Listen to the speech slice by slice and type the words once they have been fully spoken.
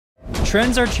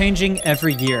Trends are changing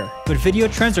every year, but video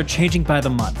trends are changing by the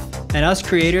month, and us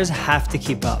creators have to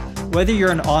keep up. Whether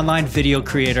you're an online video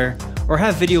creator or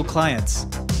have video clients,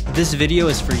 this video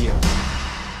is for you.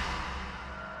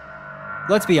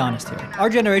 Let's be honest here. Our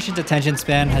generation's attention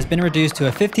span has been reduced to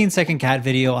a 15-second cat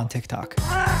video on TikTok.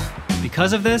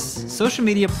 Because of this, social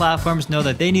media platforms know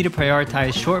that they need to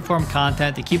prioritize short-form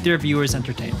content to keep their viewers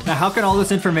entertained. Now, how can all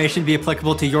this information be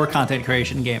applicable to your content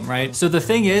creation game, right? So the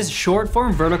thing is,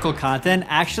 short-form vertical content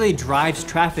actually drives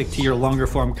traffic to your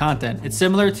longer-form content. It's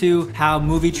similar to how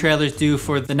movie trailers do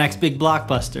for the next big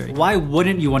blockbuster. Why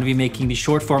wouldn't you want to be making these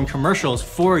short-form commercials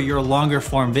for your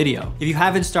longer-form video? If you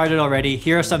haven't started already,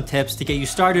 here are some tips to get you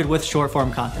started with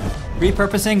short-form content.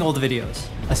 Repurposing old videos.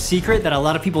 A secret that a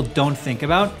lot of people don't think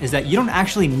about is that you don't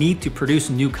actually need to produce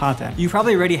new content. You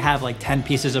probably already have like 10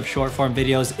 pieces of short form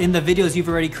videos in the videos you've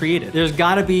already created. There's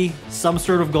gotta be some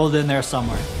sort of gold in there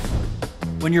somewhere.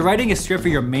 When you're writing a script for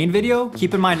your main video,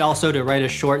 keep in mind also to write a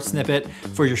short snippet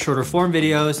for your shorter form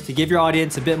videos to give your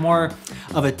audience a bit more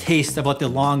of a taste of what the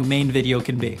long main video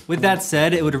can be. With that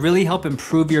said, it would really help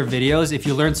improve your videos if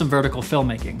you learn some vertical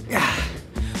filmmaking.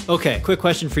 Okay, quick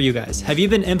question for you guys. Have you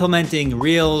been implementing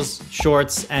Reels,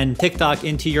 Shorts, and TikTok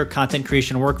into your content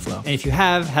creation workflow? And if you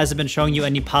have, has it been showing you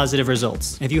any positive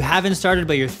results? If you haven't started,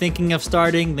 but you're thinking of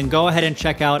starting, then go ahead and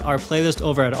check out our playlist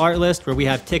over at Artlist, where we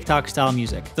have TikTok style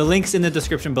music. The link's in the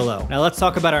description below. Now let's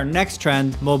talk about our next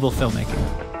trend, mobile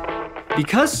filmmaking.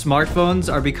 Because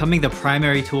smartphones are becoming the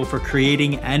primary tool for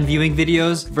creating and viewing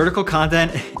videos, vertical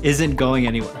content isn't going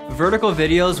anywhere. Vertical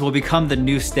videos will become the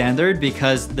new standard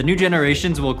because the new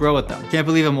generations will grow with them. Can't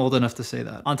believe I'm old enough to say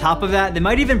that. On top of that, they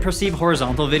might even perceive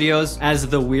horizontal videos as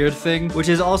the weird thing, which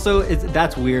is also,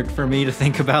 that's weird for me to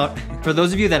think about. For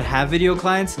those of you that have video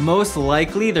clients, most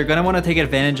likely they're gonna wanna take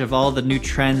advantage of all the new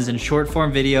trends in short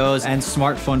form videos and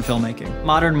smartphone filmmaking.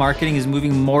 Modern marketing is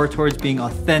moving more towards being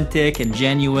authentic and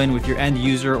genuine with your end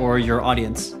user or your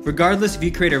audience. Regardless if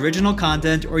you create original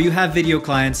content or you have video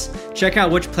clients, check out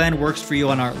which plan works for you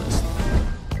on Artlist.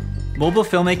 Mobile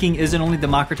filmmaking isn't only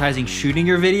democratizing shooting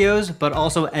your videos, but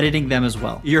also editing them as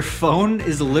well. Your phone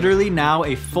is literally now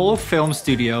a full film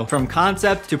studio, from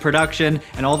concept to production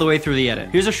and all the way through the edit.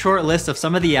 Here's a short list of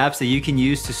some of the apps that you can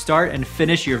use to start and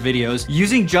finish your videos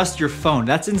using just your phone.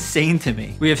 That's insane to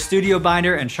me. We have Studio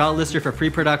Binder and Shot Lister for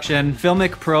pre-production,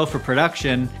 Filmic Pro for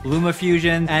production,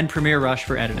 LumaFusion, and Premiere Rush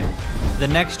for editing. The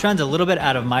next trend's a little bit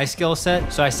out of my skill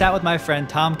set, so I sat with my friend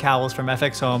Tom Cowles from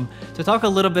FX Home to talk a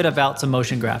little bit about some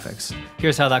motion graphics.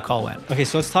 Here's how that call went. Okay,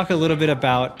 so let's talk a little bit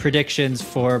about predictions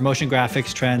for motion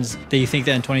graphics trends that you think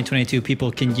that in 2022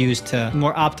 people can use to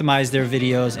more optimize their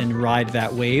videos and ride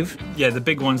that wave. Yeah, the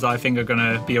big ones that I think are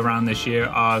gonna be around this year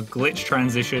are glitch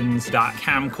transitions, that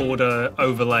camcorder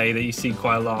overlay that you see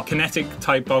quite a lot, kinetic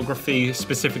typography,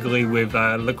 specifically with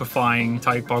liquefying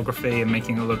typography and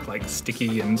making it look like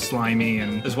sticky and slimy,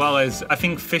 and as well as I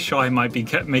think fisheye might be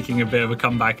making a bit of a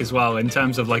comeback as well in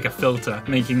terms of like a filter,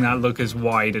 making that look as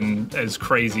wide and as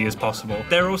crazy as possible.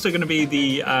 They're also going to be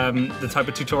the type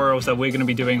of tutorials that we're going to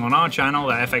be doing on our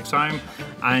channel at FX Home,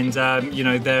 and you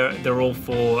know, they're all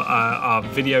for our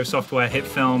video software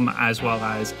HitFilm, as well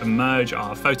as Emerge,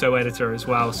 our photo editor as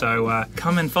well. So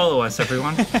come and follow us,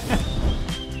 everyone.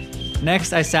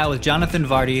 Next, I sat with Jonathan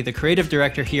Vardy, the creative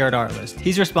director here at Artlist.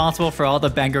 He's responsible for all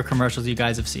the banger commercials you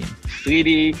guys have seen.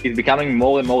 3D is becoming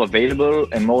more and more available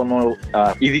and more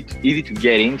easy to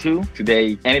get into.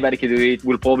 Today, anybody can do it.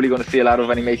 We're probably going to see a lot of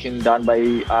animation done by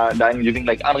using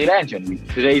like Unreal Engine.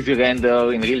 Today's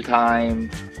render in real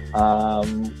time,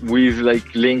 with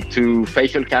like link to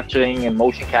facial capturing and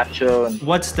motion capture.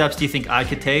 What steps do you think I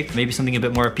could take? Maybe something a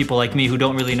bit more people like me who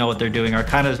don't really know what they're doing are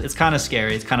it's kind of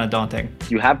scary, it's kind of daunting.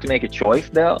 You have to make a choice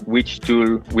there. Which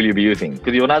tool will you be using?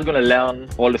 Because you're not going to learn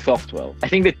all the software. I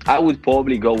think that I would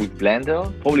probably go with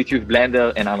Blender, probably choose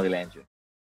Blender and Unreal Engine.